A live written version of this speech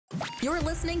You're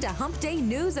listening to Hump Day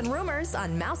News and Rumors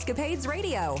on Mousecapades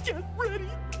Radio. Get ready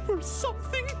for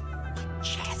something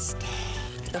majestic.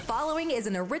 The following is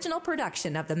an original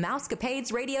production of the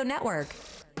Mousecapades Radio Network.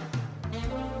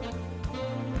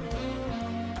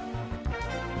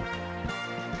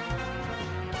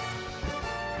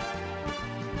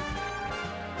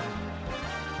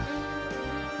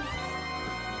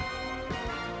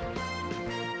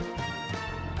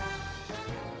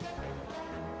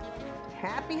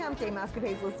 Happy Hump Day,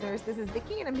 Mousecapades listeners. This is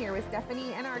Vicki, and I'm here with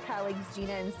Stephanie and our colleagues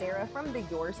Gina and Sarah from the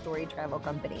Your Story Travel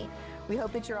Company. We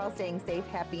hope that you're all staying safe,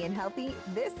 happy, and healthy.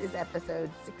 This is episode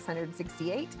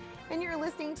 668, and you're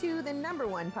listening to the number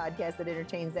one podcast that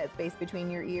entertains that space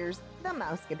between your ears, the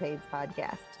Mousecapades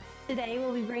Podcast. Today,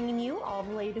 we'll be bringing you all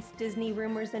the latest Disney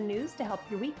rumors and news to help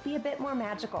your week be a bit more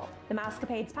magical. The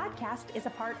Mousecapades podcast is a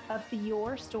part of the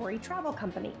Your Story Travel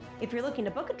Company. If you're looking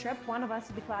to book a trip, one of us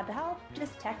would be glad to help.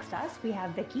 Just text us. We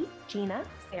have Vicki, Gina,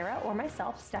 Sarah, or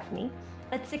myself, Stephanie,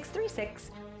 at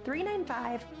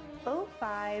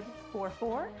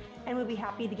 636-395-0544, and we'll be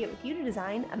happy to get with you to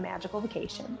design a magical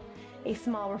vacation. A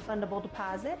small refundable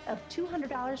deposit of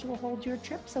 $200 will hold your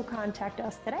trip, so contact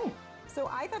us today. So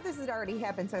I thought this had already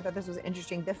happened, so I thought this was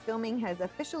interesting. The filming has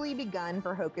officially begun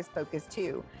for Hocus Pocus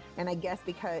 2. And I guess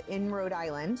because in Rhode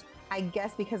Island,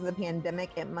 because of the pandemic,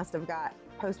 it must have got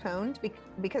postponed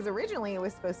because originally it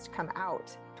was supposed to come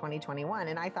out 2021.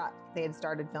 And I thought they had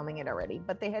started filming it already,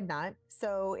 but they had not.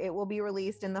 So it will be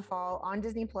released in the fall on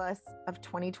Disney Plus of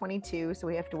 2022. So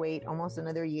we have to wait almost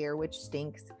another year, which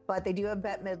stinks. But they do have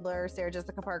Bette Midler, Sarah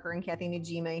Jessica Parker, and Kathy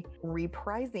Najimy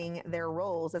reprising their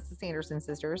roles as the Sanderson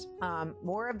sisters.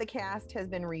 More of the cast has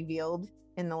been revealed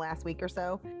in the last week or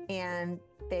so, and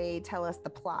they tell us the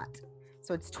plot.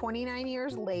 So it's 29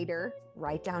 years later,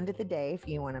 right down to the day, if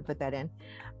you want to put that in,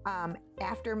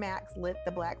 after Max lit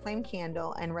the black flame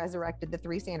candle and resurrected the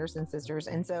three Sanderson sisters.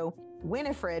 And so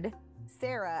Winifred,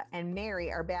 Sarah, and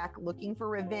Mary are back looking for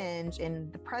revenge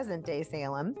in the present day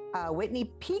Salem. Whitney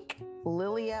Peak,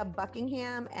 Lilia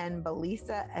Buckingham, and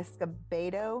Belisa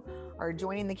Escobedo are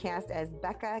joining the cast as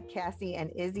Becca, Cassie,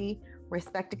 and Izzy,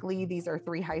 respectively. These are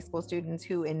three high school students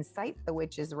who incite the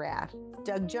witch's wrath.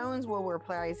 Doug Jones will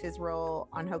reprise his role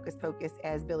on Hocus Pocus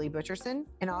as Billy Butcherson.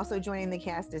 And also joining the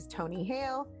cast is Tony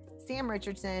Hale, Sam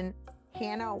Richardson,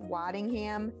 Hannah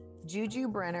Waddingham, Juju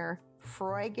Brenner,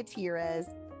 Froy Gutierrez,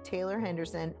 Taylor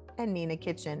Henderson, and Nina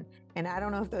Kitchen. And I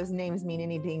don't know if those names mean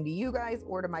anything to you guys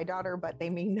or to my daughter, but they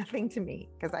mean nothing to me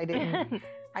because I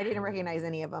didn't recognize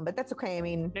any of them, but that's okay. I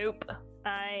mean, nope.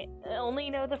 I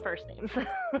only know the first names.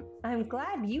 I'm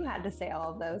glad you had to say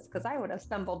all of those because I would have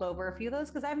stumbled over a few of those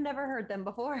because I've never heard them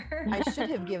before. I should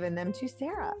have given them to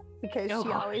Sarah because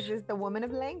she always is the woman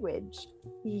of language.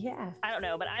 Yeah. I don't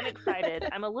know, but I'm excited.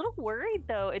 I'm a little worried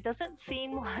though. It doesn't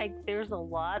seem like there's a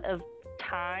lot of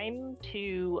time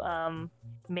to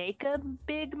make a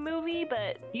big movie,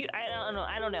 but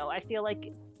I don't know. I feel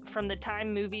like from the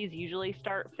time movies usually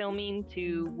start filming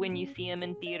to when you see them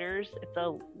in theaters, it's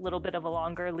a little bit of a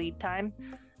longer lead time.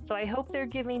 So I hope they're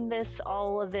giving this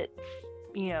all of its,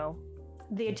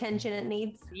 the attention it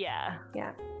needs. Yeah.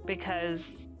 Yeah. Because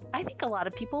I think a lot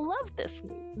of people love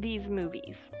these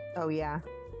movies. Oh yeah,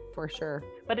 for sure.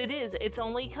 But it's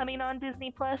only coming on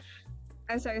Disney Plus.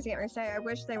 I was going to say, I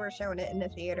wish they were showing it in the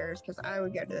theaters because I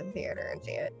would go to the theater and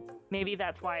see it. Maybe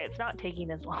that's why it's not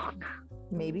taking as long.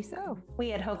 Maybe so. We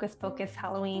had Hocus Pocus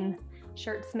Halloween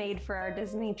shirts made for our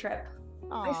Disney trip.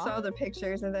 Aww. I saw the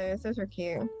pictures of those. Those are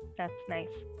cute. That's nice.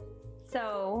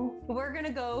 So we're going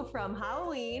to go from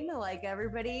Halloween, like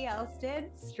everybody else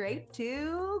did, straight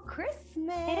to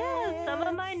Christmas. Yeah, some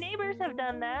of my neighbors have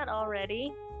done that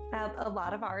already. A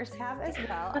lot of ours have as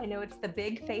well. I know it's the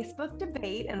big Facebook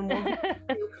debate, and we'll get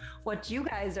to what you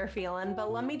guys are feeling, but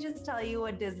let me just tell you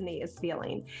what Disney is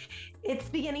feeling. It's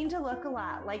beginning to look a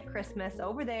lot like Christmas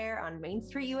over there on Main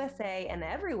Street, USA, and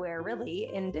everywhere really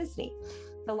in Disney.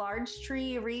 The large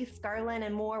tree, wreaths, garland,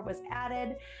 and more was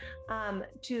added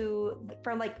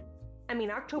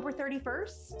October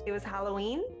 31st, it was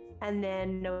Halloween. And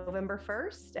then November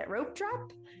 1st at Rope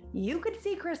Drop, you could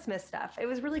see Christmas stuff. It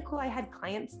was really cool. I had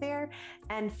clients there.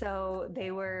 And so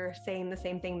they were saying the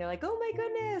same thing. They're like, oh my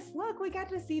goodness, look, we got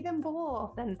to see them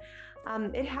both. And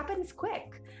it happens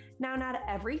quick. Now, not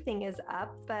everything is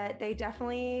up, but they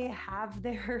definitely have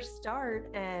their start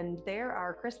and there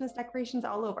are Christmas decorations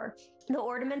all over. The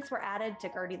ornaments were added to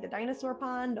Gertie the Dinosaur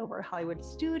Pond over Hollywood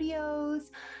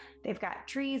Studios. They've got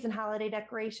trees and holiday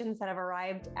decorations that have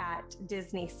arrived at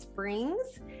Disney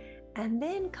Springs. And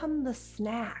then come the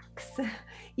snacks.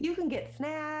 You can get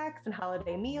snacks and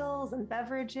holiday meals and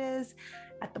beverages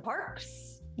at the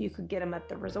parks, You could get them at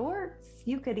the resorts.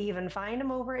 You could even find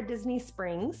them over at Disney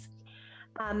Springs.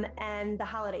 And the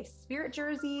holiday spirit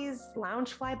jerseys,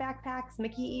 lounge fly backpacks,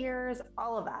 Mickey ears,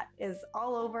 all of that is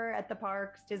all over at the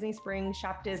parks, Disney Springs,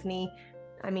 Shop Disney.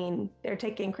 I mean, they're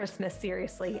taking Christmas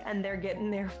seriously and they're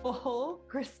getting their full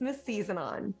Christmas season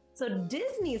on. So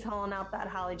Disney's hauling out that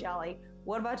holly jolly.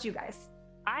 What about you guys?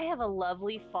 I have a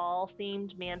lovely fall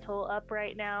themed mantle up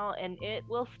right now, and it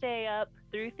will stay up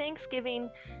through Thanksgiving.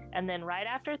 And then right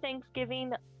after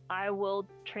Thanksgiving, I will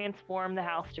transform the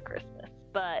house to Christmas.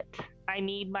 But I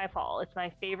need my fall. It's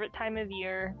my favorite time of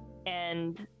year.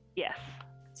 And yes.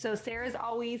 So Sarah's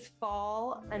always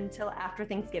fall until after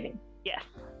Thanksgiving. Yes.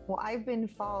 Well, I've been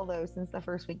fall though since the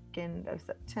first weekend of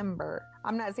September.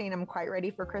 I'm not saying I'm quite ready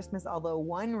for Christmas, although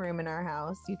one room in our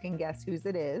house, you can guess whose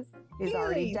it is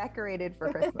already decorated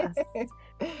for Christmas.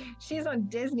 She's on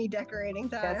Disney decorating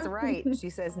time. That's right. She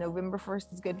says November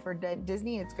 1st is good for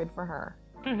Disney. It's good for her.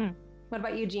 What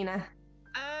about you, Gina?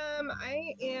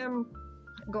 I am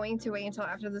going to wait until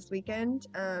after this weekend.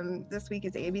 This week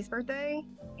is Abby's birthday,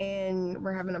 and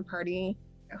we're having a party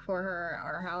for her at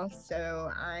our house. So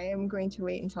I am going to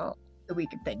wait until the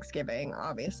week of Thanksgiving,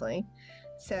 obviously.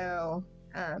 So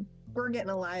we're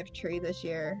getting a live tree this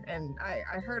year. And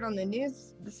I heard on the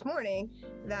news this morning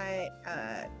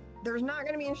that there's not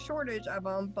going to be a shortage of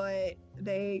them, but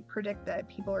they predict that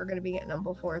people are going to be getting them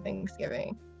before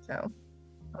Thanksgiving. So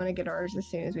I want to get ours as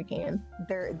soon as we can.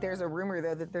 There's a rumor,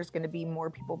 though, that there's going to be more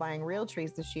people buying real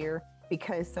trees this year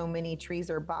because so many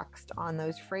trees are boxed on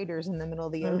those freighters in the middle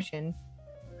of the ocean.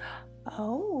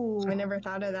 Oh, I never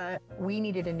thought of that. We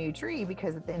needed a new tree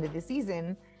because at the end of the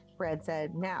season, Brad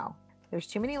said, now, there's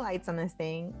too many lights on this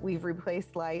thing. We've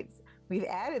replaced lights. We've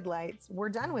added lights. We're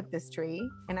done with this tree.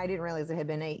 And I didn't realize it had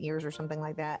been 8 years or something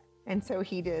like that. And so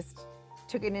he just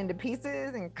took it into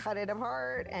pieces and cut it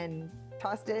apart and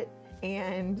tossed it.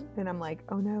 And then I'm like,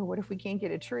 oh no, what if we can't get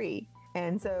a tree?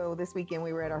 And so this weekend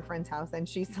we were at our friend's house and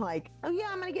she's like, oh yeah,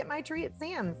 I'm going to get my tree at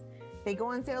Sam's. They go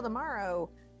on sale tomorrow.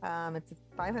 It's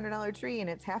a $500 tree and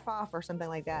it's half off or something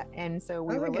like that. And so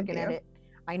we were looking at it.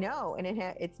 I know. And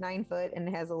it's 9 foot and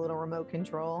it has a little remote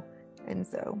control. And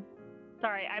so.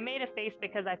 Sorry, I made a face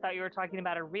because I thought you were talking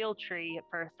about a real tree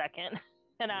for a second.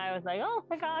 And I was like, oh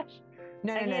my gosh.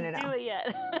 No. I can't do it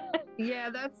yet. Yeah,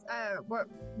 that's what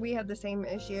we had the same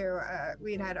issue.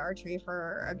 We'd had our tree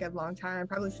for a good long time,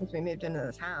 probably since we moved into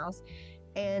this house.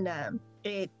 And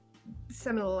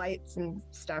some of the lights and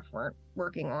stuff weren't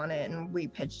working on it, and we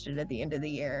pitched it at the end of the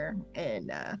year.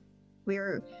 And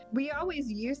we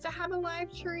always used to have a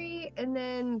live tree, and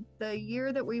then the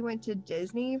year that we went to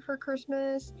Disney for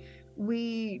Christmas,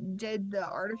 we did the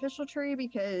artificial tree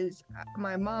because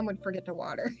my mom would forget to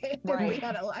water it when we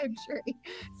had a live tree.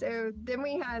 So then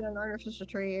we had an artificial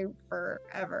tree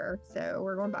forever. So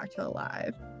we're going back to a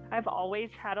live. I've always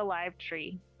had a live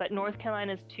tree, but North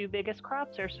Carolina's two biggest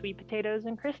crops are sweet potatoes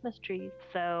and Christmas trees.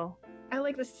 So I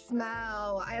like the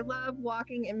smell. I love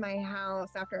walking in my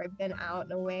house after I've been out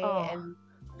and away and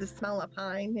the smell of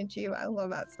pine and you. I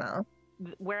love that smell.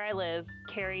 Where I live,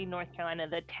 Cary, North Carolina,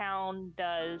 the town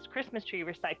does Christmas tree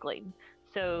recycling.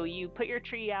 So you put your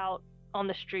tree out on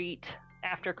the street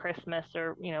after Christmas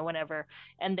or, whenever,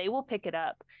 and they will pick it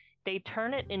up. They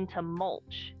turn it into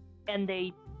mulch and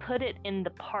they put it in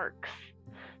the parks.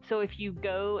 So if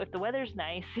the weather's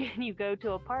nice and you go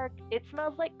to a park, it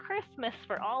smells like Christmas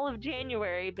for all of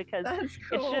January because That's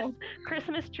cool. It's just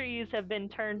Christmas trees have been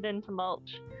turned into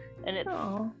mulch and it's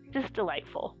just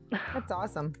delightful. That's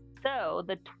awesome. So,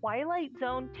 the Twilight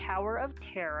Zone Tower of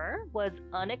Terror was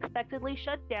unexpectedly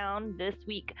shut down this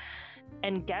week,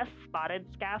 and guests spotted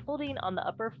scaffolding on the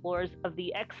upper floors of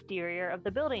the exterior of the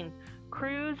building.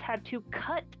 Crews had to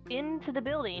cut into the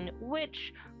building,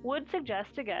 which would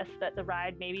suggest to guests that the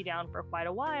ride may be down for quite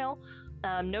a while.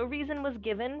 No reason was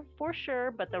given for sure,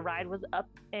 but the ride was up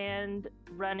and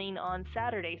running on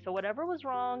Saturday. So whatever was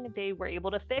wrong, they were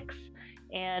able to fix.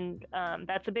 And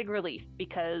that's a big relief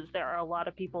because there are a lot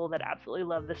of people that absolutely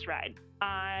love this ride.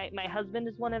 My husband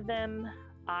is one of them.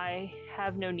 I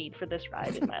have no need for this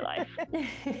ride in my life.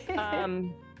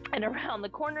 And around the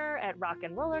corner at Rock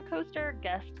and Roller Coaster,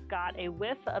 guests got a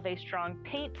whiff of a strong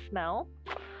paint smell.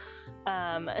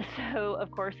 So,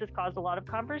 of course, this caused a lot of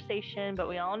conversation, but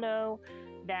we all know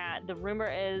that the rumor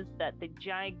is that the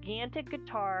gigantic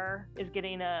guitar is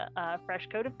getting a fresh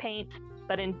coat of paint,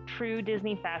 but in true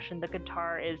Disney fashion, the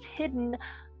guitar is hidden,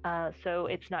 so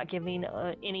it's not giving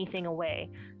anything away.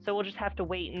 So we'll just have to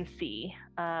wait and see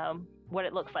what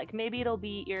it looks like. Maybe it'll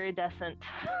be iridescent.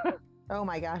 Oh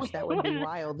my gosh, that would be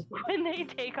wild. When they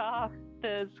take off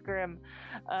the scrim.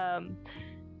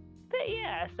 But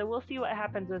yeah, so we'll see what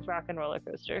happens with Rock and Roller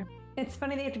Coaster. It's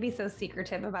funny they have to be so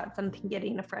secretive about something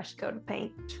getting a fresh coat of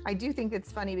paint. I do think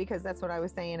it's funny because that's what I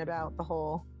was saying about the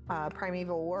whole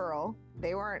Primeval Whirl.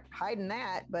 They weren't hiding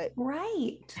that, but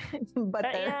Right. but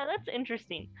Yeah, that's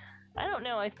interesting. I don't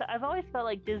know. I've always felt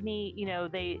like Disney,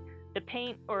 the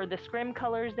paint or the scrim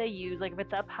colors they use, like if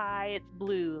it's up high, it's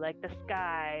blue, like the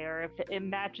sky, or if it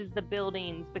matches the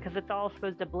buildings, because it's all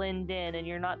supposed to blend in and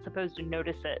you're not supposed to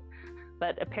notice it.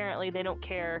 But apparently they don't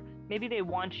care. Maybe they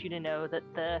want you to know that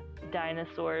the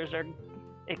dinosaurs are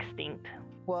extinct.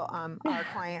 Well, our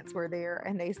clients were there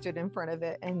and they stood in front of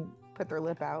it and put their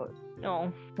lip out.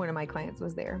 Oh, One of my clients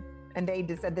was there and they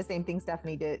just said the same thing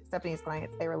Stephanie did. Stephanie's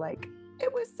clients, they were like,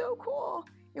 it was so cool.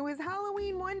 It was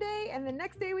Halloween one day and the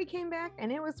next day we came back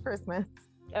and it was Christmas.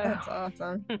 That's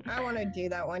awesome. I want to do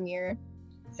that one year.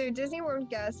 So Disney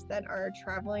World guests that are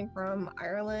traveling from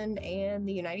Ireland and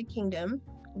the United Kingdom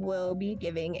will be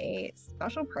giving a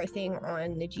special pricing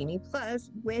on the Genie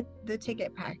Plus with the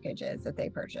ticket packages that they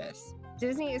purchase.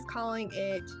 Disney is calling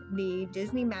it the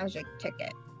Disney Magic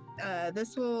Ticket.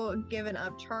 This will give an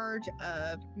upcharge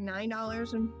of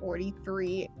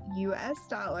 $9.43 US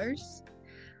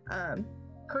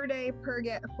per day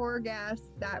for guests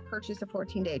that purchase a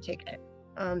 14-day ticket.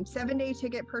 7-day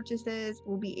ticket purchases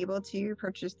will be able to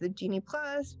purchase the Genie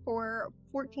Plus for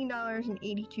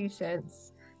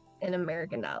 $14.82 in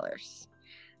American dollars.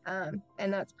 And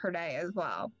that's per day as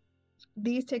well.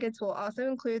 These tickets will also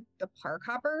include the Park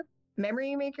Hopper,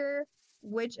 Memory Maker,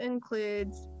 which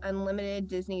includes unlimited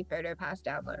Disney Photo Pass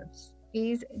downloads.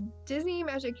 These Disney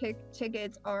Magic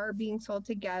tickets are being sold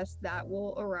to guests that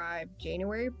will arrive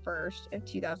January 1st of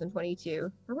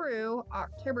 2022 through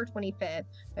October 25th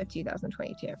of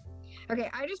 2022.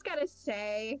 Okay, I just gotta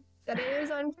say that it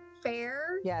is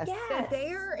unfair Yes. that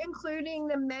they are including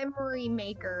the Memory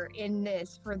Maker in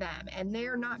this for them, and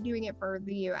they're not doing it for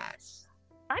the US.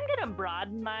 I'm gonna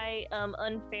broaden my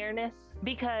unfairness,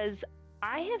 because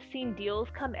I have seen deals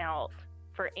come out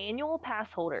for annual pass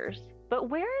holders, but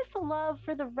where is the love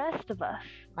for the rest of us?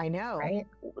 I know. Right?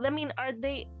 I mean,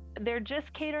 they're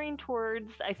just catering towards,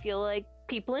 I feel like,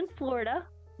 people in Florida.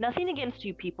 Nothing against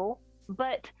you people,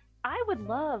 but I would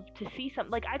love to see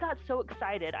something. Like, I got so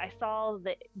excited. I saw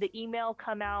the email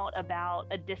come out about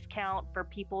a discount for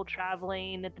people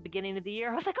traveling at the beginning of the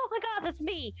year. I was like, oh my God, that's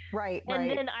me. Right. And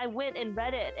then I went and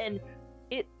read it, and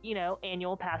it,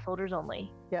 annual pass holders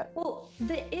only. Well,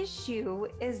 the issue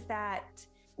is that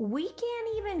we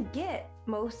can't even get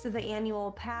most of the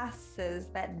annual passes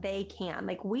that they can.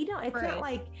 Like, we don't, it's Right. not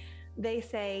like they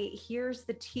say, here's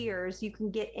the tiers, you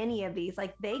can get any of these.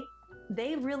 Like, they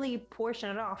really portion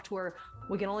it off to where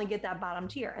we can only get that bottom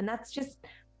tier. And that's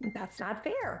not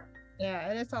fair. Yeah,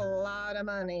 and it's a lot of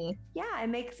money. Yeah, it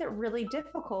makes it really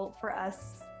difficult for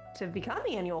us to become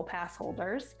annual pass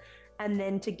holders and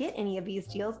then to get any of these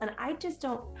deals. And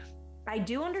I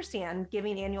do understand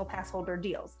giving annual pass holder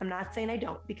deals. I'm not saying I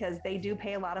don't, because they do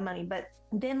pay a lot of money, but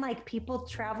then like people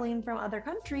traveling from other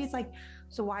countries, like,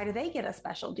 so why do they get a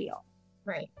special deal?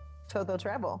 Right. So they'll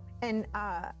travel. And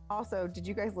also, did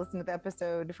you guys listen to the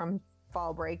episode from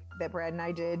Fall Break that Brad and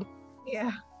I did?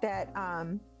 Yeah. That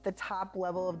the top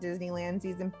level of Disneyland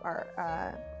season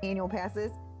annual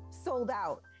passes sold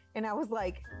out. And I was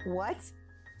like, what?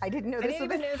 I didn't know I this didn't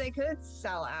was even know they could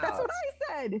sell out. That's what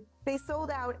I said. They sold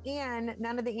out, and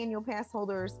none of the annual pass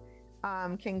holders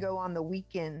can go on the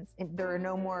weekends. And there are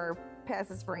no more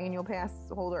passes for annual pass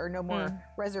holder, or no more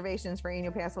reservations for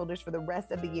annual pass holders for the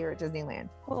rest of the year at Disneyland.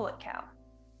 Holy cow.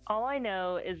 All I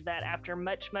know is that after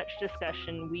much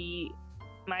discussion,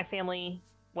 my family,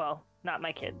 well, not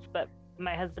my kids, but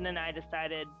my husband and I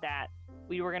decided that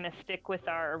we were going to stick with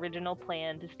our original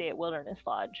plan to stay at Wilderness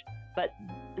Lodge. But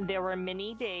there were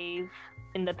many days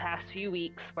in the past few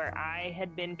weeks where I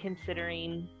had been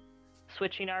considering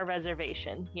switching our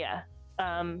reservation,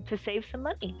 to save some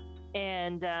money.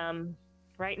 And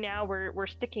right now we're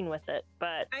sticking with it.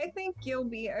 But I think you'll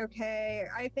be okay.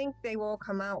 I think they will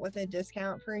come out with a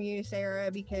discount for you,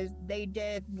 Sarah, because they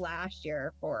did last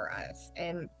year for us.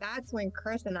 And that's when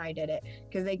Chris and I did it,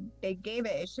 because they gave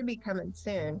it. It should be coming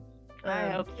soon. I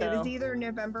hope so. It was either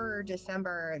November or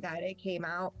December that it came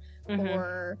out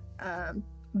for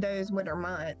those winter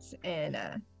months. And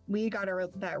we got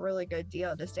that really good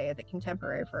deal to stay at the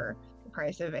Contemporary for the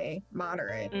price of a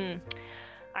moderate.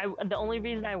 The only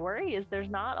reason I worry is there's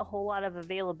not a whole lot of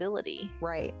availability.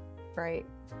 Right.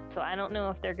 So I don't know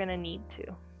if they're going to need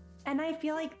to. And I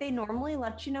feel like they normally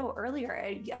let you know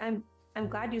earlier. I'm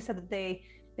glad you said that they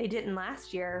didn't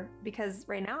last year, because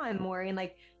right now I'm worrying,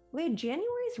 like, wait,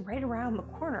 January's right around the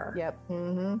corner. Yep.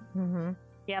 Mm-hmm. Mm-hmm.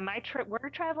 Yeah, my trip, we're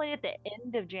traveling at the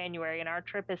end of January and our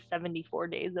trip is 74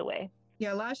 days away.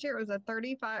 Yeah, last year it was a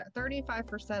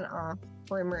 35% off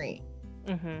room rate.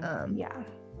 Yeah.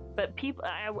 But people,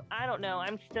 I don't know.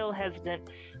 I'm still hesitant.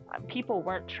 People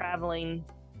weren't traveling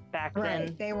back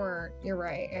then. They weren't. You're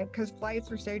right. Because flights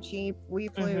were so cheap. We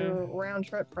flew round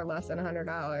trip for less than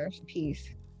 $100 a piece.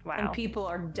 Wow. And people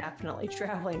are definitely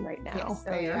traveling right now. Yes.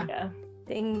 Oh, yeah. Yeah.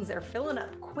 Things are filling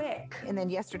up quick. And then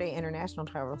yesterday, international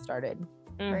travel started.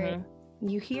 Right.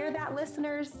 You hear that,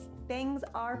 listeners? Things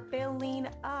are filling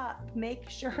up. Make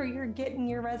sure you're getting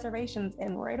your reservations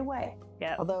in right away.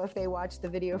 Yeah. Although if they watched the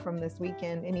video from this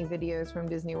weekend, any videos from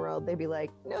Disney World, they'd be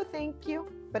like, no, thank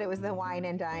you. But it was the wine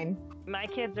and dine. My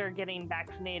kids are getting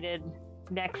vaccinated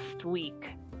next week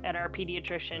at our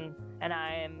pediatrician, and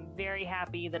I am very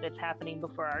happy that it's happening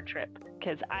before our trip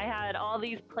because I had all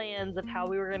these plans of how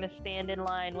we were going to stand in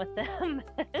line with them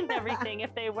and everything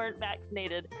if they weren't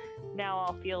vaccinated. Now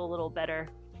I'll feel a little better.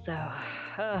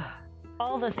 So,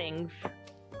 all the things.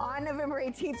 On November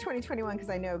 18th, 2021,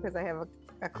 because I have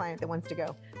a client that wants to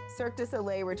go. Cirque du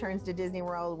Soleil returns to Disney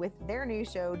World with their new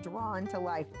show, Drawn to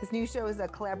Life. This new show is a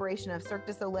collaboration of Cirque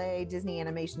du Soleil, Disney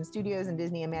Animation Studios, and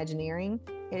Disney Imagineering.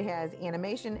 It has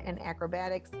animation and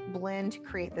acrobatics blend to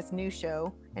create this new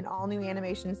show. An all-new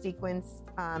animation sequence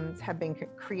have been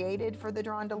created for the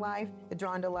Drawn to Life. The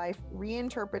Drawn to Life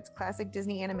reinterprets classic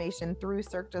Disney animation through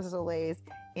Cirque du Soleil's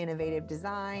innovative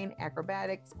design,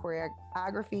 acrobatics,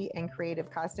 choreography, and creative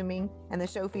costuming. And the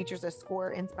show features a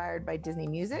score inspired by Disney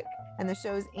music. And the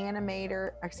show's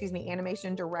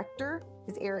animation director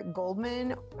is Eric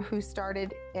Goldman, who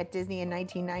started at Disney in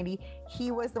 1990.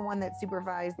 He was the one that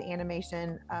supervised the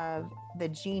animation of the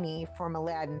genie from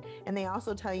Aladdin. And they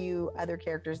also tell you other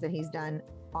characters that he's done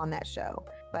on that show.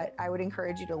 But I would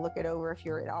encourage you to look it over if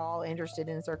you're at all interested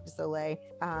in Cirque du Soleil.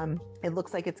 It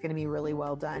looks like it's going to be really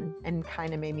well done and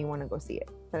kind of made me want to go see it.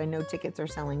 But I know tickets are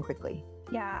selling quickly.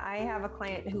 Yeah, I have a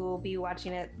client who will be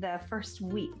watching it the first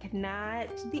week, not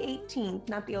the 18th,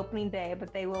 not the opening day,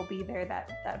 but they will be there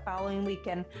that following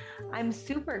weekend. I'm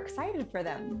super excited for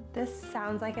them. This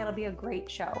sounds like it'll be a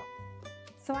great show.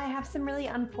 So I have some really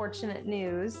unfortunate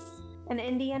news. An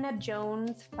Indiana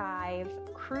Jones 5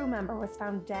 crew member was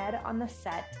found dead on the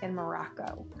set in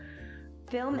Morocco.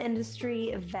 Film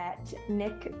industry vet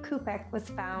Nick Kupek was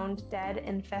found dead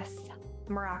in Fes,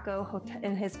 Morocco,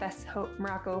 in his Fes,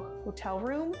 Morocco hotel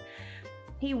room.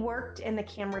 He worked in the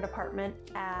camera department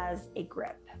as a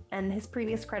grip, and his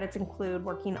previous credits include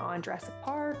working on Jurassic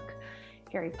Park,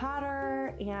 Harry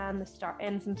Potter,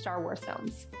 and some Star Wars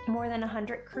films. More than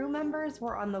 100 crew members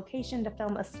were on location to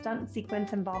film a stunt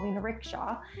sequence involving a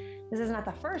rickshaw. This is not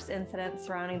the first incident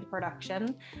surrounding the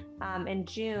production. In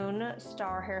June,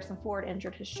 star Harrison Ford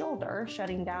injured his shoulder,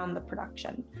 shutting down the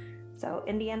production. So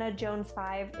Indiana Jones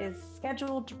 5 is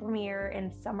scheduled to premiere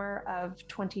in summer of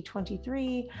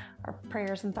 2023. Our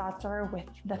prayers and thoughts are with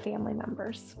the family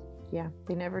members. Yeah,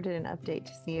 they never did an update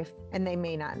to see if, and they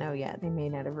may not know yet. They may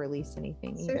not have released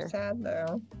anything either. So sad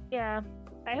though. Yeah.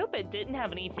 I hope it didn't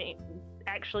have anything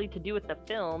actually to do with the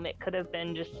film. It could have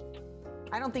been just...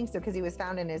 I don't think so, because he was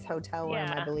found in his hotel room,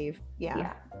 I believe.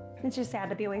 Yeah. It's just sad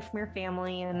to be away from your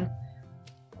family and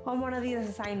on one of these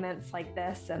assignments like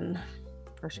this, and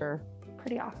For sure.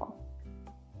 pretty awful.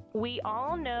 We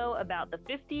all know about the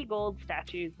 50 gold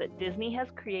statues that Disney has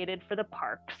created for the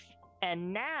parks.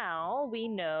 And now we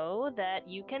know that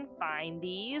you can find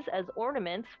these as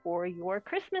ornaments for your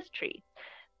Christmas tree.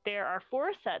 There are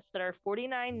 4 sets that are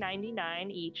 $49.99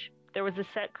 each. There was a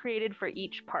set created for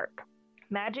each park.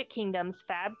 Magic Kingdom's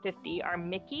Fab 50 are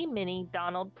Mickey, Minnie,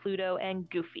 Donald, Pluto, and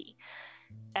Goofy.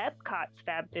 Epcot's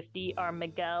Fab 50 are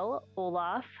Miguel,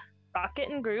 Olaf, Rocket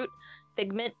and Groot,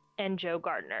 Figment, and Joe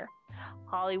Gardner.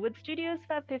 Hollywood Studios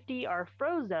Fab 50 are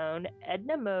Frozone,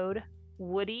 Edna Mode,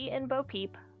 Woody and Bo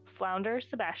Peep, Flounder,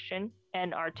 Sebastian,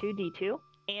 and R2-D2.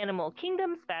 Animal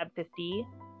Kingdom's Fab 50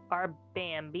 are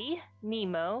Bambi,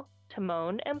 Nemo,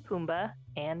 Timon and Pumbaa,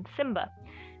 and Simba.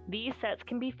 These sets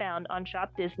can be found on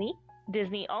Shop Disney.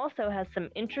 Disney also has some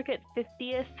intricate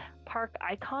 50th park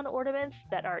icon ornaments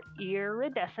that are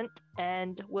iridescent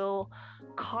and will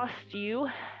cost you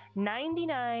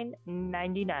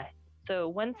 $99.99. So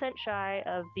 1 cent shy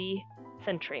of the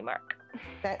century mark.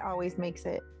 That always makes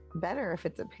it better if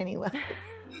it's a penny less.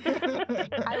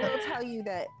 I will tell you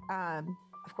that,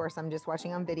 of course, I'm just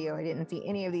watching on video. I didn't see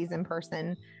any of these in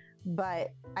person,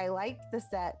 but I liked the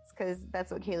sets because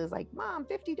that's what Kaylee's like, Mom,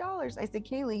 $50. I said,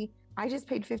 Kaylee, I just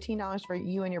paid $15 for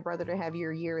you and your brother to have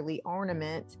your yearly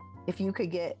ornament. If you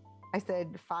could get, I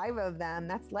said, 5 of them,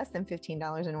 that's less than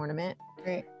 $15 an ornament.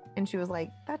 Right. And she was like,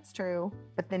 that's true.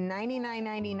 But the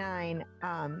 $99.99,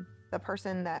 the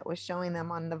person that was showing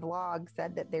them on the vlog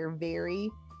said that they're very,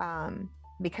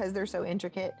 because they're so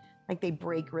intricate, like they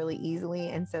break really easily.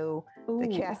 And so the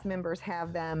cast members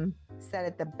have them set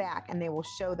at the back and they will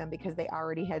show them because they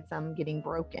already had some getting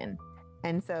broken.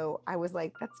 And so I was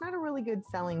like, that's not a really good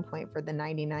selling point for the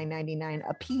 $99.99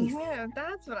 a piece. Yeah,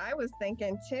 that's what I was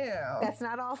thinking too. That's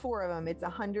not all 4 of them. It's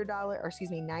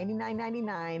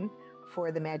 $99.99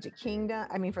 for the Magic Kingdom.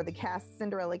 I mean, for the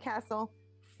Cinderella Castle,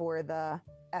 for the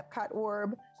Epcot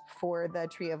Orb, for the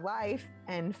Tree of Life,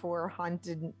 and for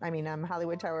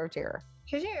Hollywood Tower of Terror.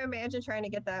 Could you imagine trying to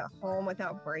get that home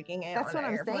without breaking it? That's on what an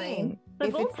I'm airplane? saying. The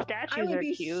If gold it's- statues I would are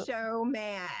be cute. so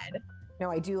mad. No,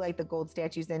 I do like the gold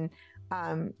statues. And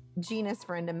Gina's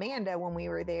friend Amanda, when we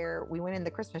were there, we went in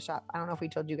the Christmas shop. I don't know if we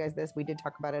told you guys this. We did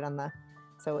talk about it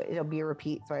so it'll be a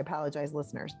repeat. So I apologize,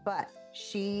 listeners. But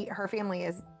her family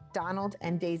is Donald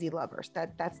and Daisy lovers.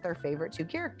 That's their favorite 2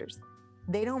 characters.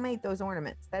 They don't make those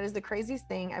ornaments. That is the craziest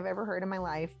thing I've ever heard in my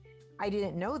life. I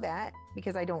didn't know that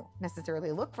because I don't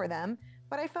necessarily look for them,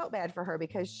 but I felt bad for her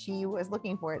because she was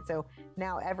looking for it. So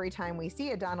now every time we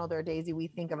see a Donald or Daisy, we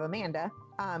think of Amanda.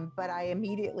 But I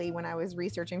immediately, when I was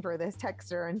researching for this,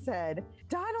 texted her and said,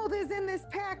 Donald is in this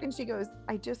pack. And she goes,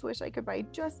 I just wish I could buy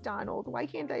just Donald. Why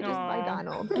can't I just buy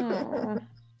Donald?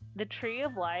 The Tree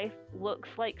of Life looks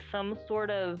like some sort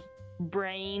of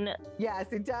brain. Yes,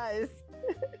 it does.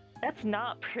 That's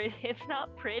not pretty. It's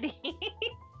not pretty.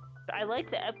 I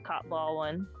like the Epcot ball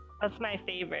one. That's my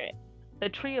favorite. The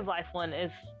Tree of Life one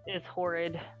is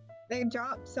horrid. They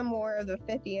dropped some more of the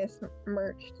 50th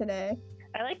merch today.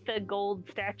 I like the gold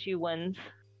statue ones.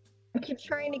 I keep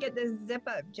trying to get this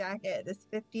zip-up jacket, this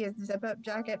 50th zip-up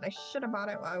jacket. I should have bought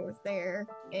it while I was there,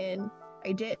 and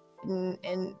I didn't.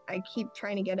 And I keep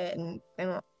trying to get it, and I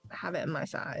don't have it in my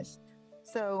size.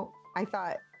 So I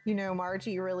thought,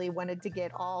 Margie really wanted to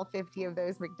get all 50 of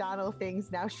those McDonald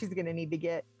things. Now she's going to need to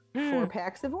get 4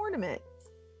 packs of ornaments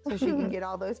so she can get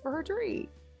all those for her tree.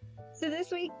 So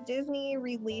this week, Disney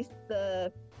released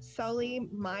the Sully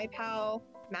My Pal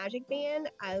Magic Band,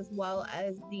 as well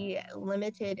as the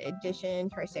limited edition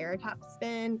Triceratops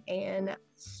Spin and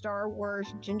Star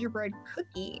Wars Gingerbread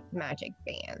Cookie Magic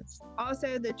Bands.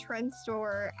 Also, the Trend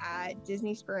Store at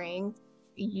Disney Springs,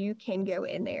 you can go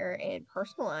in there and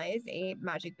personalize a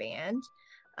magic band.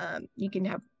 You can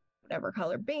have whatever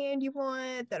color band you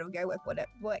want that'll go with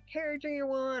what character you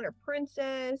want, or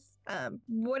princess,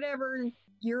 whatever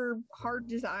your heart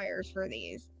desires for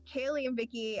these. Kaylee and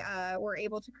Vicky were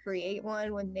able to create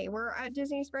one when they were at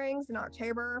Disney Springs in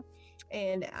October,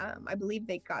 and I believe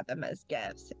they got them as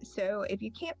gifts. So if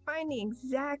you can't find the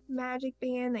exact magic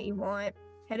band that you want,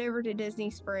 head over to Disney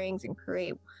Springs and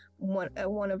create a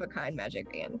one-of-a-kind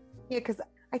magic band. Yeah, because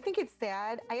I think it's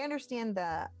sad. I understand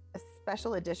the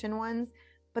special edition ones,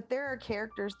 but there are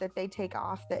characters that they take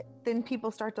off that then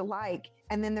people start to like,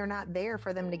 and then they're not there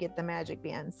for them to get the magic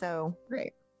band. So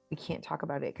Right. we can't talk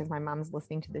about it because my mom's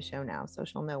listening to the show now, so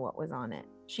she'll know what was on it.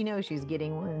 She knows she's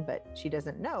getting one, but she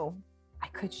doesn't know. I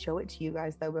could show it to you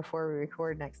guys, though, before we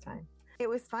record next time. It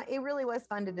was fun. It really was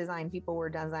fun to design. People were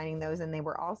designing those, and they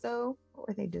were also, what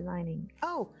were they designing?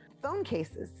 Oh, phone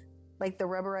cases, like the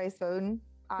rubberized phone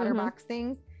OtterBox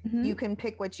things. You can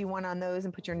pick what you want on those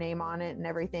and put your name on it and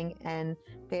everything. And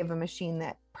they have a machine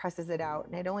that presses it out,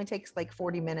 and it only takes like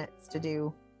 40 minutes to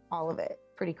do all of it.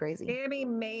 Pretty crazy. Gabby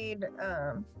made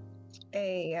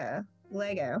a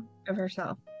Lego of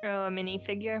herself. Oh, a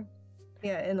minifigure.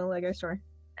 Yeah, in the Lego store.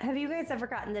 Have you guys ever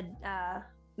gotten the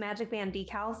Magic Band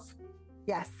decals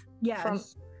Yes.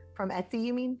 Yes. From Etsy,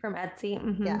 you mean? from Etsy?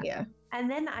 Mhm. Yeah. Yeah. And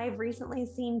then I've recently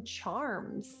seen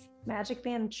charms, Magic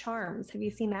Band charms. Have you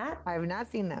seen that? I have not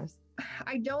seen those.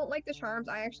 I don't like the charms.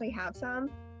 I actually have some.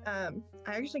 I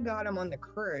actually got them on the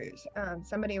cruise.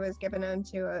 Somebody was giving them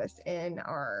to us in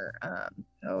our,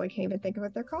 I can't even think of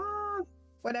what they're called.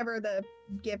 Whatever the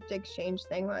gift exchange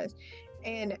thing was.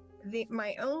 And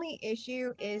my only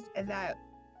issue is that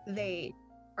they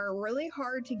are really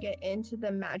hard to get into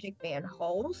the Magic Band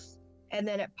holes, and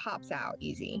then it pops out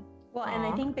easy. Well, and I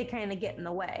Aw. think they kind of get in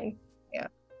the way. Yeah.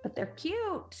 But they're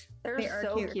cute. They're They are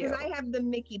so cute. because I have the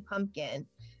Mickey pumpkin.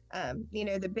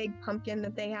 The big pumpkin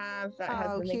that they have that has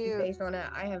Oh, the Mickey cute. face on it.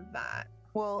 I have that.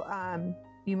 Well,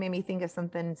 you made me think of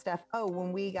something, Steph. Oh,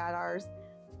 when we got ours,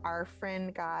 our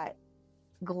friend got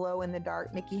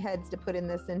glow-in-the-dark Mickey heads to put in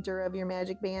the center of your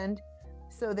Magic Band,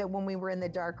 so that when we were in the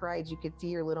dark rides, you could see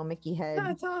your little Mickey head.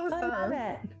 That's awesome. I love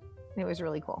it. It was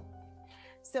really cool.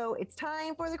 So it's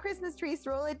time for the Christmas tree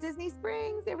stroll at Disney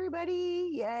Springs, everybody.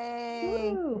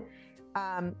 Yay. Woo.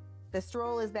 The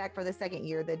stroll is back for the second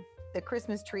year. The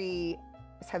Christmas trees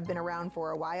have been around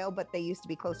for a while, but they used to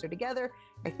be closer together.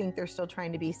 I think they're still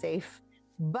trying to be safe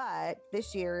But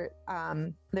this year,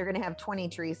 they're going to have 20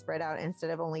 trees spread out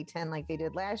instead of only 10 like they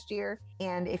did last year.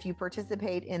 And if you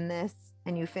participate in this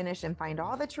and you finish and find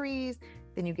all the trees,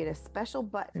 then you get a special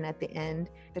button at the end.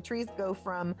 The trees go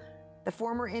from the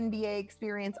former NBA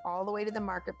experience all the way to the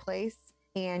marketplace.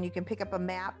 And you can pick up a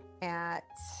map at,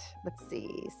 let's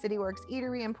see, CityWorks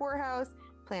Eatery and Poorhouse,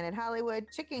 Planet Hollywood,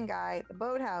 Chicken Guy, the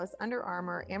Boathouse, Under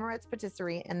Armour, Amorette's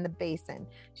Patisserie, and the Basin.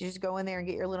 So you just go in there and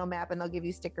get your little map, and they'll give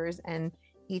you stickers, and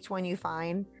each one you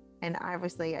find. And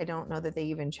obviously, I don't know that they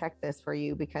even check this for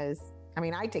you because, I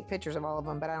mean, I take pictures of all of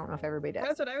them, but I don't know if everybody does.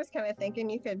 That's what I was kind of thinking.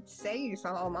 You could say you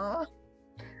saw them all.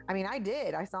 I mean, I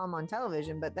did. I saw them on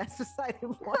television, but that's beside the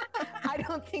point. I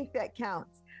don't think that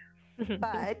counts.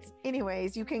 But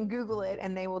anyways, you can Google it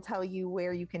and they will tell you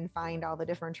where you can find all the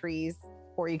different trees,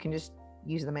 or you can just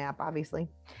use the map, obviously.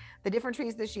 The different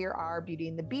trees this year are Beauty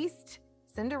and the Beast,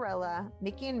 Cinderella,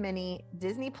 Mickey and Minnie,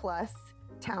 Disney Plus,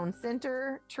 Town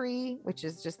Center tree, which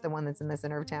is just the one that's in the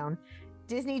center of town,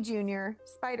 Disney Junior,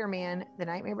 Spider-Man, The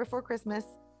Nightmare Before Christmas,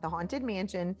 The Haunted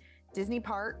Mansion, Disney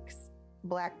Parks,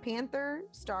 Black Panther,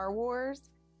 Star Wars,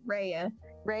 Raya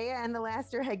and the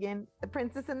Last Dragon, The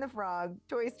Princess and the Frog,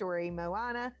 Toy Story,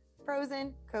 Moana,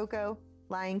 Frozen, Coco,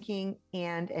 Lion King,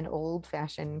 and an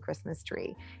old-fashioned Christmas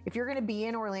tree. If you're going to be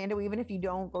in Orlando, even if you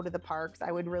don't go to the parks,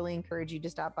 I would really encourage you to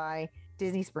stop by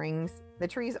Disney Springs. The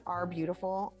trees are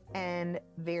beautiful and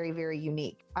very, very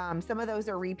unique. Some of those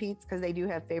are repeats because they do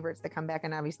have favorites that come back,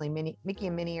 and obviously Mickey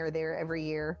and Minnie are there every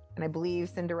year, and I believe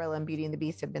Cinderella and Beauty and the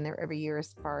Beast have been there every year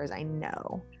as far as I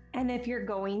know. And if you're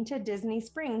going to Disney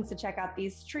Springs to check out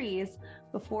these trees,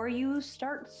 before you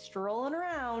start strolling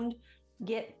around,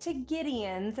 get to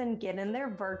Gideon's and get in their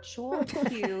virtual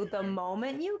queue the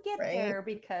moment you get there,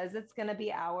 because it's going to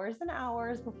be hours and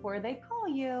hours before they call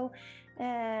you,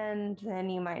 and then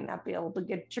you might not be able to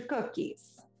get your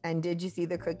cookies. And did you see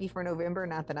the cookie for November?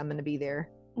 Not that I'm going to be there.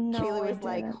 No, Kayla was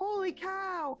like, holy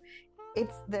cow.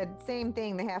 It's the same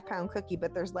thing, the half-pound cookie,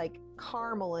 but there's like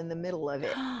caramel in the middle of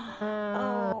it.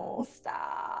 Oh,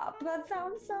 stop. That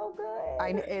sounds so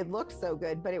good. It looks so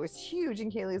good, but it was huge. And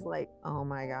Kaylee's like, oh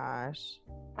my gosh.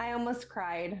 I almost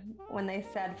cried when they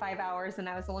said 5 hours and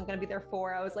I was only going to be there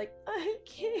 4. I was like, I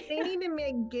can't. They need to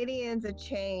make Gideon's a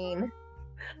chain.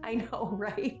 I know,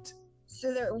 right?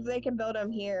 So that they can build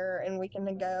them here and we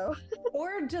can go.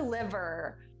 Or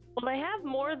deliver. Well, they have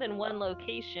more than one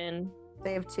location.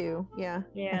 They have 2. Yeah.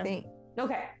 I think.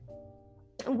 Okay.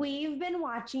 We've been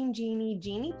watching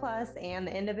Genie Plus, and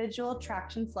the individual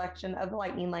attraction selection of the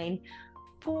Lightning Lane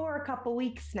for a couple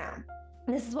weeks now.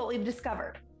 And this is what we've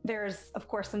discovered. There's, of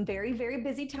course, some very, very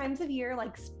busy times of year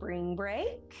like spring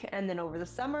break, and then over the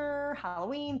summer,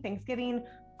 Halloween, Thanksgiving,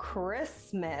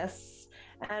 Christmas,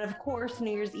 and of course, New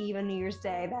Year's Eve and New Year's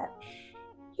Day that,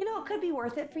 you know, it could be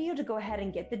worth it for you to go ahead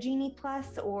and get the Genie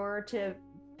Plus or to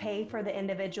pay for the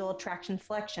individual attraction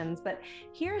selections. But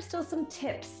here are still some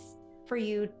tips for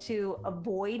you to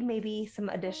avoid maybe some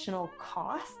additional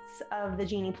costs of the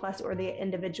Genie Plus or the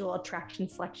individual attraction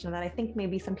selection that I think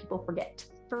maybe some people forget.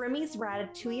 For Remy's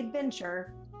Ratatouille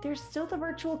Adventure, there's still the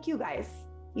virtual queue, guys.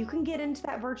 You can get into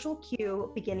that virtual queue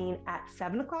beginning at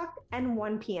 7 o'clock and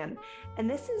 1 p.m. And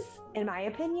this is, in my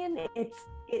opinion, it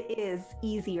is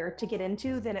easier to get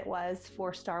into than it was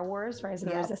for Star Wars Rise of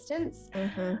the Resistance.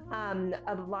 Mm-hmm.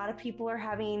 A lot of people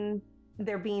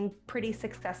they're being pretty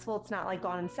successful. It's not like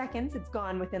gone in seconds, it's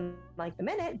gone within like the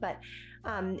minute. But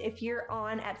if you're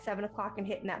on at 7 o'clock and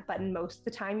hitting that button, most of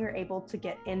the time you're able to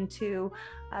get into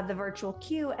the virtual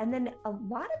queue. And then a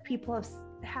lot of people have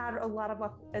had a lot of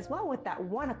luck as well with that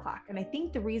 1 o'clock. And I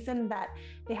think the reason that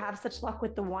they have such luck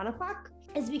with the 1 o'clock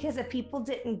is because if people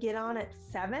didn't get on at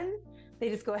 7, they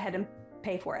just go ahead and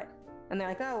pay for it. And they're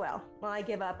like, oh, well, I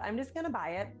give up. I'm just going to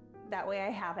buy it. That way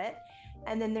I have it.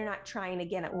 And then they're not trying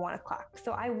again at 1 o'clock.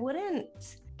 So I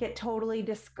wouldn't get totally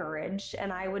discouraged,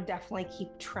 and I would definitely keep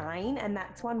trying. And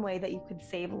that's one way that you could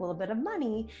save a little bit of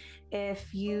money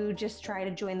if you just try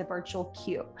to join the virtual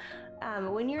queue.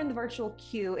 When you're in the virtual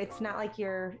queue, it's not like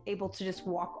you're able to just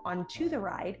walk onto the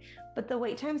ride, but the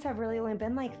wait times have really only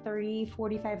been like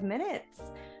 30-45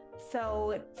 minutes.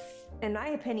 So it's, in my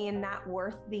opinion, not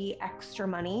worth the extra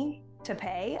money to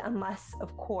pay, unless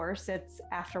of course it's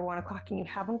after 1 o'clock and you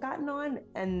haven't gotten on.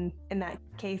 And in that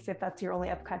case, if that's your only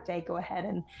Epcot day, go ahead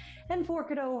and fork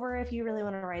it over if you really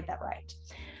want to ride that ride.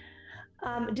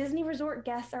 Disney Resort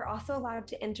guests are also allowed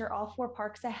to enter all 4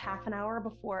 parks a half an hour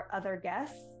before other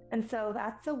guests. And so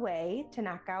that's a way to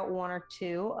knock out 1 or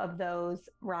 2 of those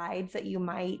rides that you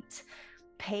might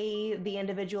pay the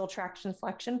individual attraction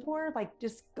selection for. Like,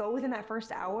 just go within that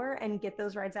first hour and get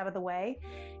those rides out of the way.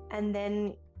 And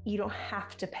then you don't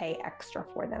have to pay extra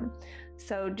for them.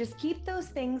 So just keep those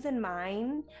things in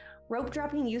mind. Rope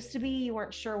dropping used to be, you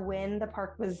weren't sure when the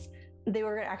park they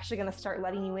were actually going to start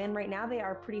letting you in. Right now, they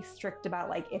are pretty strict about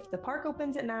like, if the park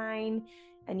opens at 9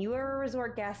 and you are a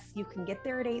resort guest, you can get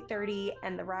there at 8:30,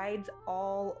 and the rides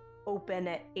all open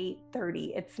at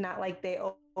 8:30. It's not like they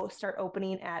start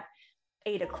opening at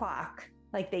 8 o'clock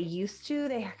like they used to.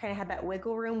 They kind of had that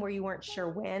wiggle room where you weren't sure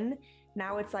when.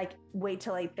 Now it's like, wait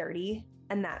till 8:30,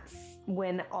 and that's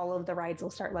when all of the rides will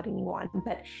start letting you on.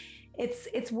 But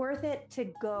it's worth it to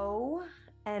go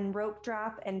and rope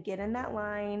drop and get in that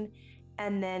line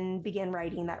and then begin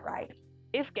riding that ride.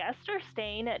 If guests are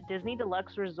staying at Disney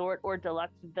Deluxe Resort or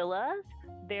Deluxe Villas,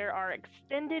 there are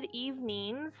extended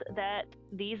evenings that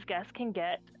these guests can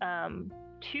get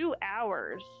 2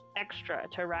 hours extra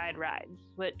to ride rides,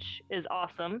 which is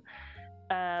awesome.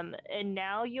 And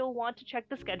now you'll want to check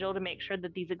the schedule to make sure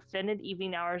that these extended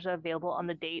evening hours are available on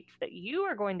the dates that you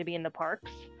are going to be in the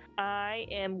parks. I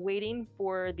am waiting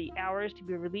for the hours to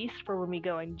be released for when we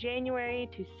go in January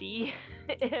to see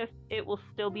if it will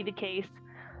still be the case,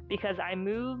 because I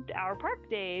moved our park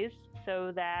days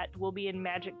so that we'll be in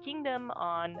Magic Kingdom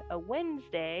on a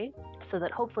Wednesday, so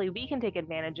that hopefully we can take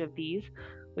advantage of these.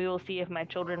 We will see if my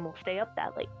children will stay up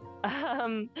that late.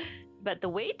 But the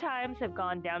wait times have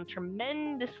gone down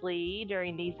tremendously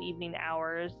during these evening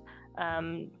hours,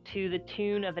 to the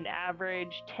tune of an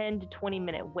average 10 to 20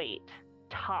 minute wait,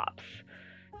 tops.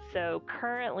 So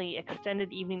currently,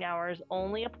 extended evening hours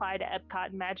only apply to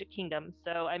Epcot and Magic Kingdom.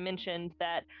 So I mentioned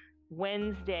that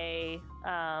Wednesday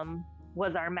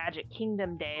was our Magic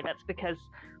Kingdom day. That's because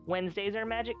Wednesdays are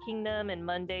Magic Kingdom and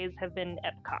Mondays have been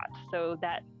Epcot. So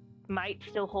that might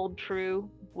still hold true.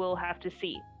 We'll have to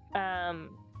see.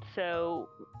 So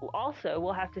also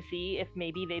we'll have to see if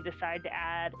maybe they decide to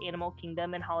add Animal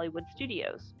Kingdom and Hollywood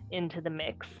Studios into the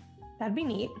mix. That'd be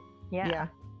neat. Yeah.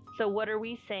 So what are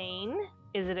we saying?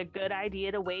 Is it a good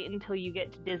idea to wait until you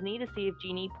get to Disney to see if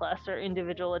Genie Plus or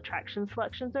individual attraction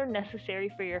selections are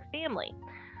necessary for your family?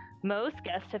 Most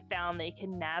guests have found they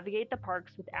can navigate the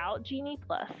parks without Genie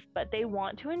Plus, but they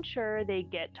want to ensure they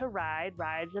get to ride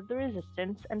Rides of the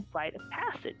Resistance and Flight of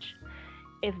Passage.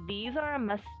 If these are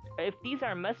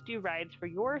must-do rides for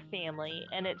your family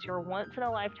and it's your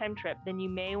once-in-a-lifetime trip, then you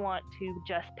may want to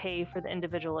just pay for the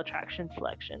individual attraction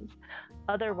selections.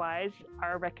 Otherwise,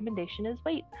 our recommendation is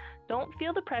wait. Don't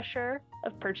feel the pressure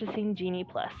of purchasing Genie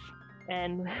Plus,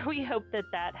 and we hope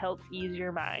that helps ease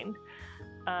your mind.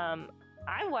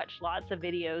 I watched lots of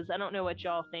videos. I don't know what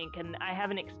y'all think, and I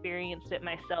haven't experienced it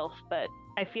myself, but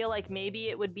I feel like maybe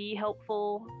it would be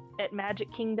helpful at Magic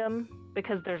Kingdom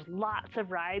because there's lots of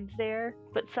rides there,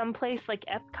 but someplace like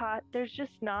Epcot, there's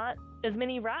just not as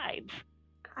many rides.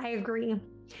 I agree.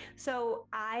 So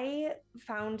I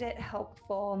found it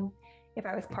helpful if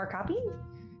I was park hopping.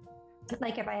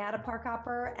 Like if I had a park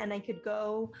hopper and I could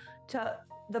go to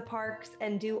the parks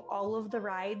and do all of the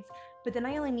rides, but then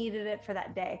I only needed it for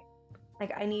that day.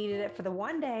 Like I needed it for the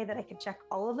one day that I could check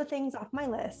all of the things off my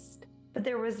list, but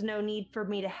there was no need for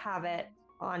me to have it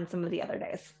on some of the other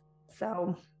days.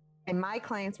 So, and my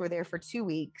clients were there for 2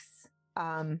 weeks,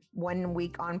 1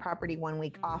 week on property, 1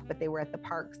 week off, but they were at the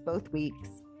parks both weeks.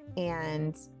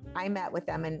 And I met with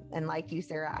them and like you,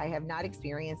 Sarah, I have not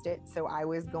experienced it. So I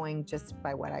was going just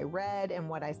by what I read and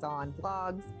what I saw on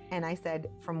blogs. And I said,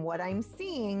 from what I'm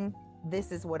seeing,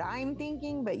 this is what I'm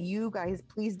thinking, but you guys,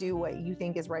 please do what you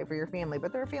think is right for your family.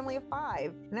 But they're a family of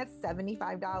 5, and that's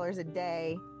 $75 a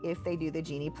day if they do the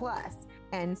Genie Plus.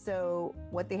 And so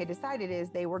what they had decided is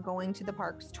they were going to the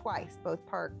parks twice,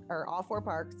 all 4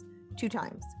 parks 2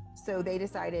 times. So they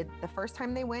decided the first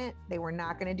time they went, they were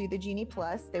not going to do the Genie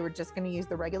Plus. They were just going to use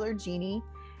the regular Genie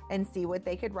and see what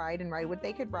they could ride and ride what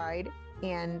they could ride.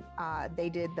 And they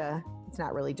did it's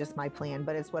not really just my plan,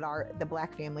 but it's what the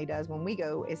Black family does when we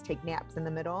go, is take naps in the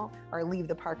middle or leave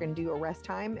the park and do a rest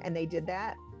time. And they did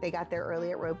that. They got there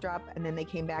early at rope drop, and then they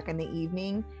came back in the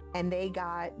evening, and they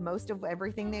got most of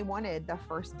everything they wanted the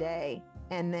first day.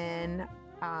 And then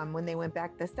when they went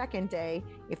back the second day,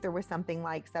 if there was something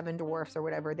like 7 Dwarfs or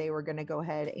whatever, they were going to go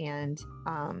ahead and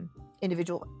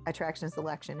individual attraction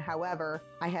selection. However,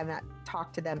 I have not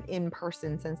talked to them in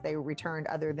person since they returned,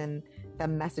 other than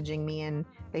them messaging me, and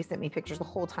they sent me pictures the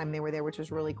whole time they were there, which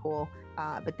was really cool.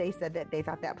 But they said that they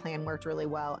thought that plan worked really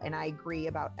well. And I agree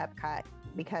about Epcot,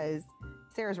 because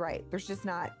Sarah's right. There's just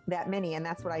not that many. And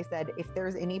that's what I said. If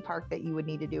there's any park that you would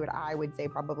need to do it, I would say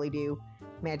probably do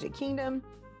Magic Kingdom,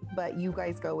 but you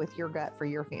guys go with your gut for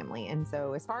your family. And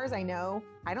so as far as I know,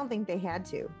 I don't think they had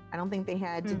to. I don't think they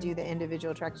had to do the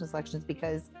individual attraction selections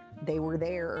because they were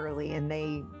there early and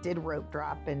they did rope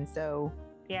drop. And so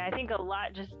Yeah, I think a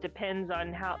lot just depends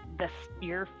on how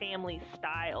your family's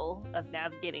style of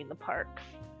navigating the parks.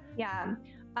 Yeah.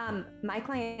 My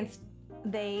clients,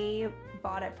 they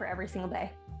bought it for every single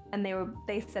day. And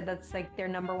they said that's like their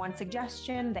number one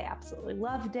suggestion. They absolutely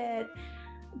loved it.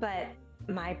 But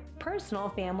my personal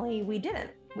family, we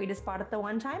didn't. We just bought it the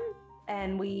one time,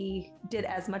 and we did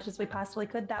as much as we possibly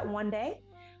could that one day.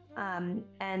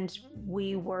 And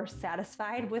we were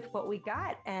satisfied with what we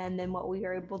got and then what we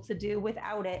were able to do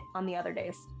without it on the other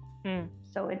days.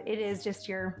 So it is just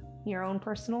your own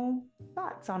personal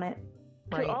thoughts on it.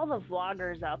 To all the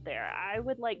vloggers out there, I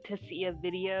would like to see a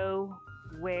video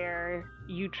where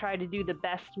you try to do the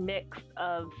best mix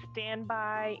of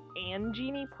standby and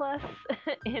Genie Plus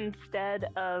instead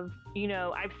of,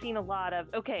 I've seen a lot of,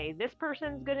 okay, this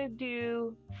person's going to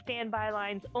do standby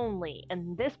lines only,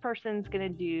 and this person's going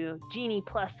to do Genie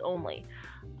Plus only.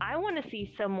 I want to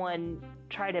see someone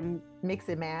try to mix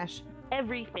and mash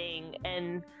everything,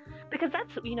 and because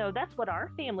that's what our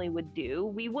family would do.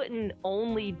 We wouldn't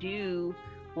only do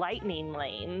lightning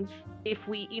lanes if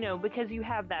we, because you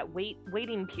have that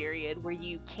waiting period where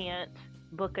you can't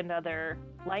book another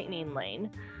lightning lane.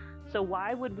 So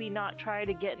why would we not try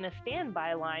to get in a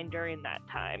standby line during that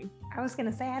time? I was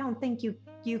going to say, I don't think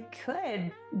you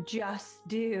could just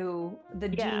do the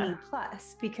Genie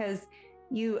Plus, because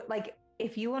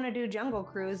if you want to do Jungle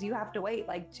Cruise, you have to wait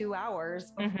like 2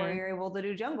 hours before you're able to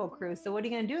do Jungle Cruise. So what are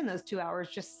you going to do in those 2 hours?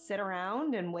 Just sit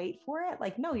around and wait for it?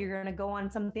 Like, no, you're going to go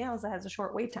on something else that has a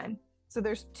short wait time. So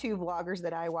there's 2 vloggers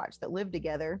that I watch that live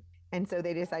together. And so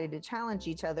they decided to challenge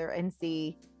each other and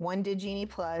see, one did Genie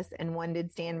Plus and one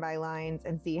did standby lines,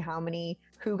 and see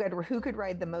who could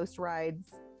ride the most rides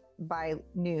by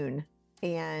noon.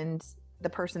 And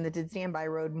the person that did standby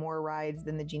rode more rides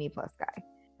than the Genie Plus guy.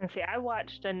 And see, I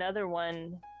watched another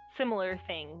one, similar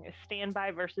thing, standby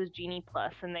versus Genie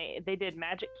Plus, and they did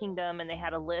Magic Kingdom, and they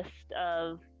had a list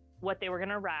of what they were going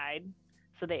to ride.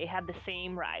 So they had the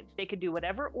same rides. They could do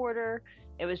whatever order.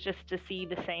 It was just to see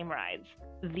the same rides.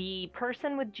 The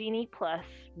person with Genie Plus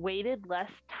waited less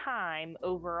time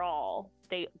overall.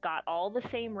 They got all the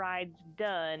same rides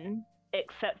done,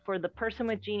 except for the person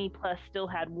with Genie Plus still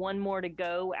had one more to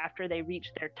go after they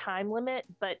reached their time limit,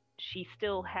 but she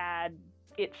still had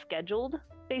it scheduled,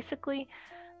 basically.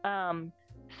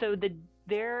 So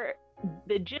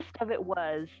the gist of it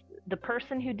was, the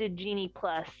person who did Genie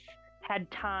Plus had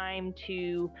time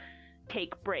to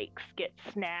take breaks, get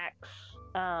snacks,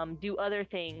 do other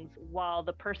things, while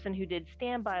the person who did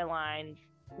standby lines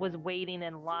was waiting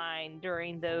in line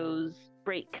during those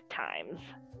break times.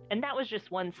 And that was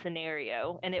just one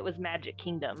scenario, and it was Magic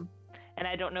Kingdom. And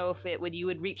I don't know if you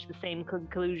would reach the same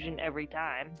conclusion every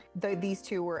time. These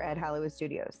 2 were at Hollywood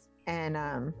Studios,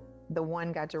 and the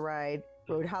one got to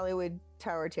rode Hollywood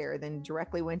Tower of Terror, then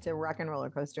directly went to Rock and Roller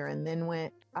Coaster, and then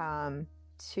went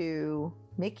to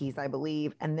Mickey's, I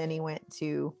believe, and then he went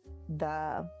to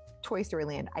the Toy Story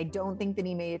Land. I don't think that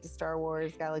he made it to Star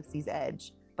Wars Galaxy's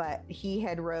Edge, but he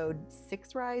had rode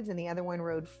 6 rides, and the other one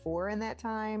rode 4 in that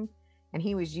time, and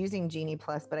he was using Genie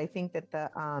Plus. But I think that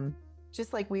the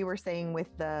just like we were saying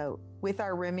with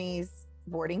our Remy's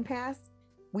boarding pass,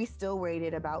 we still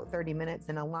waited about 30 minutes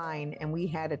in a line, and we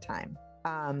had a time.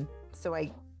 So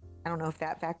I don't know if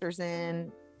that factors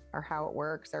in, or how it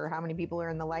works, or how many people are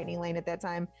in the lightning lane at that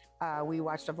time. We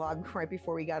watched a vlog right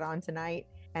before we got on tonight,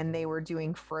 and they were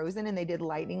doing Frozen, and they did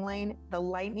lightning lane. The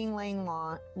lightning lane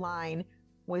line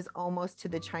was almost to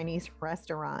the Chinese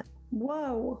restaurant.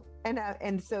 Whoa.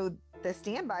 And so the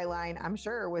standby line, I'm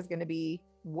sure, was going to be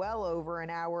well over an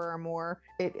hour or more.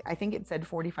 I think it said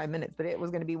 45 minutes, but it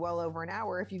was going to be well over an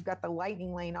hour if you've got the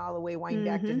lightning lane all the way wind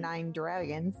back to 9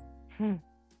 Dragons.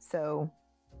 So,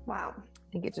 wow.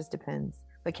 I think it just depends.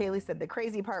 But Kaylee said the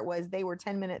crazy part was they were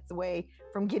 10 minutes away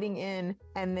from getting in,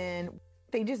 and then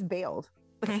they just bailed.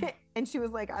 And she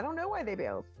was like, I don't know why they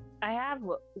bailed. I have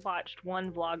watched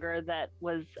one vlogger that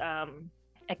was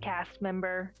a cast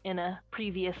member in a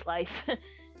previous life,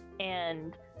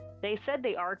 and they said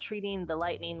they are treating the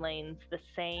lightning lanes the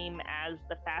same as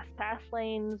the fast pass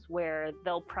lanes, where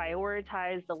they'll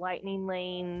prioritize the lightning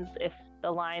lanes if the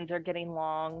lines are getting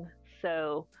long.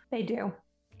 So they do.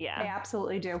 Yeah, they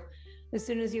absolutely do. As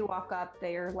soon as you walk up,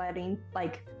 they are letting,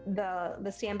 like, the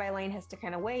standby lane has to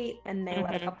kind of wait, and they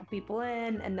let a couple people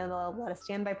in, and then they'll let a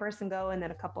standby person go, and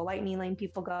then a couple lightning lane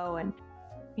people go, and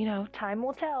time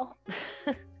will tell.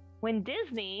 When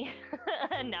Disney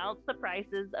announced the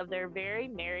prices of their very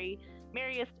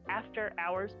merriest after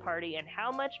hours party and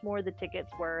how much more the tickets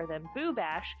were than Boo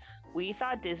Bash, we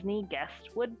thought Disney guests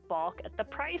would balk at the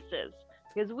prices,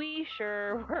 because we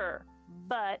sure were.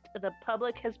 But the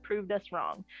public has proved us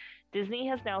wrong. Disney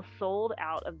has now sold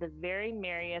out of the very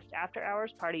merriest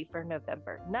after-hours party for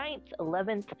November 9th,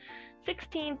 11th,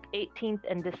 16th, 18th,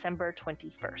 and December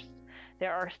 21st.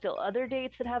 There are still other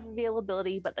dates that have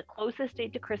availability, but the closest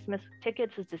date to Christmas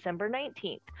tickets is December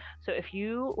 19th. So if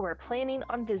you were planning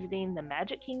on visiting the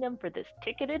Magic Kingdom for this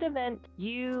ticketed event,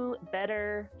 you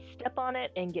better step on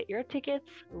it and get your tickets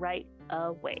right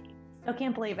away. I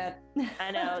can't believe it.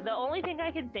 I know. The only thing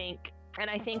I can think, and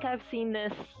I think I've seen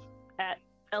this at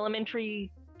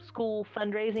elementary school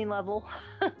fundraising level,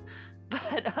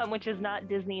 but which is not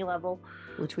Disney level.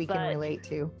 Which we can relate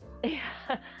to.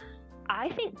 Yeah, I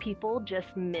think people just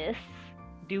miss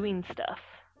doing stuff,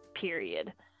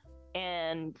 period.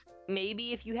 And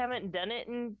maybe if you haven't done it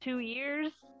in 2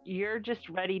 years, you're just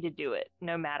ready to do it,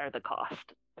 no matter the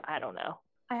cost. I don't know.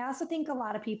 I also think a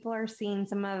lot of people are seeing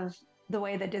some of the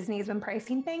way that Disney has been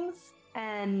pricing things,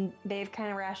 and they've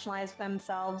kind of rationalized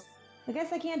themselves. I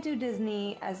guess I can't do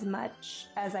Disney as much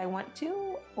as I want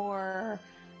to or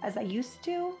as I used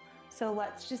to. So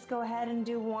let's just go ahead and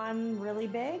do one really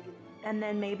big. And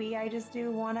then maybe I just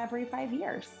do one every 5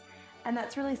 years. And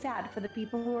that's really sad for the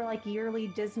people who are like yearly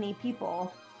Disney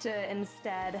people to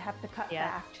instead have to cut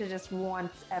back to just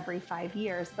once every 5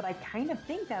 years. But I kind of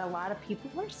think that a lot of people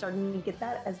are starting to get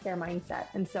that as their mindset.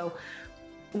 And so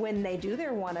when they do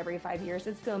their one every 5 years,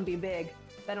 it's going to be big.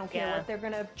 They don't care what they're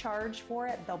going to charge for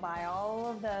it. They'll buy all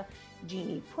of the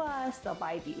Genie Plus. They'll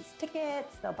buy these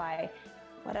tickets. They'll buy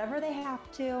whatever they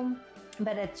have to.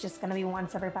 But it's just going to be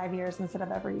once every 5 years instead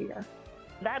of every year.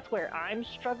 That's where I'm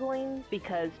struggling,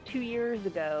 because 2 years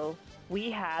ago,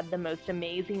 we had the most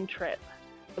amazing trip.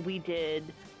 We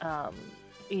did,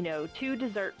 2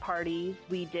 dessert parties.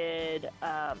 We did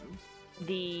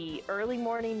the early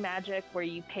morning magic where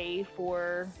you pay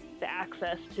for the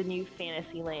access to new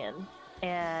Fantasyland.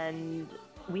 And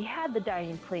we had the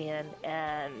dining plan,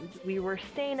 and we were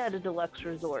staying at a deluxe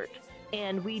resort.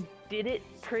 And we did it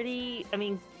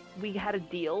we had a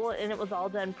deal, and it was all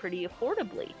done pretty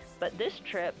affordably. But this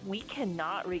trip, we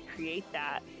cannot recreate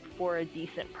that for a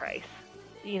decent price.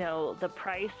 You know, the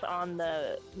price on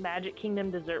the Magic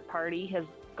Kingdom dessert party has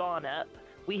gone up.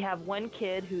 We have one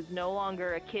kid who's no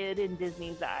longer a kid in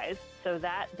Disney's eyes, so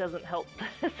that doesn't help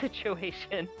the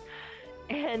situation.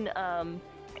 And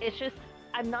it's just,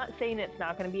 I'm not saying it's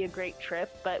not going to be a great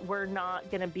trip, but we're not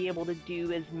going to be able to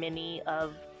do as many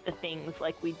of the things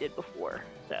like we did before.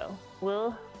 So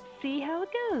we'll see how it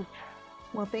goes.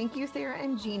 Well, thank you, Sarah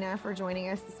and Gina, for joining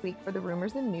us this week for the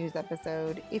Rumors and News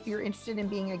episode. If you're interested in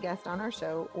being a guest on our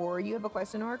show, or you have a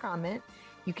question or a comment,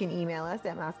 you can email us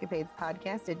at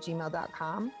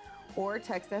mousecapades@gmail.com or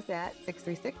text us at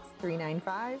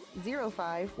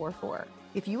 636-395-0544.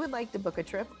 If you would like to book a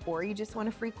trip, or you just want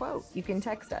a free quote, you can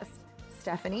text us,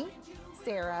 Stephanie,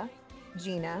 Sarah,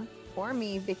 Gina, or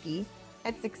me, Vicky,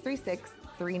 at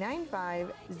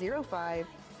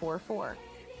 636-395-0544.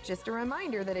 Just a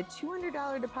reminder that a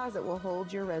 $200 deposit will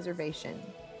hold your reservation.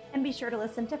 And be sure to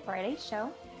listen to Friday's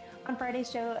show. On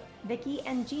Friday's show, Vicky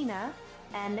and Gina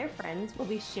and their friends will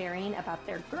be sharing about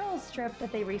their girls' trip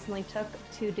that they recently took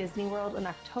to Disney World in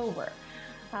October.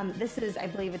 This is, I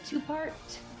believe, a 2-part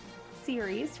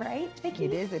series, right, Vicky?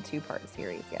 It is a 2-part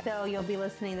series, yes. So you'll be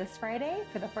listening this Friday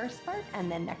for the first part,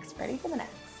 and then next Friday for the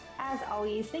next. As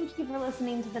always, thank you for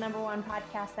listening to the #1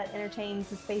 podcast that entertains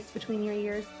the space between your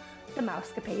ears, the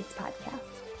Mousecapades Podcast.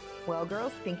 Well,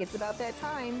 girls, think it's about that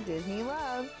time. Disney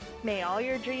love. May all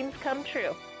your dreams come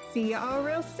true. See y'all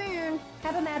real soon.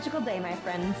 Have a magical day, my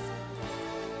friends.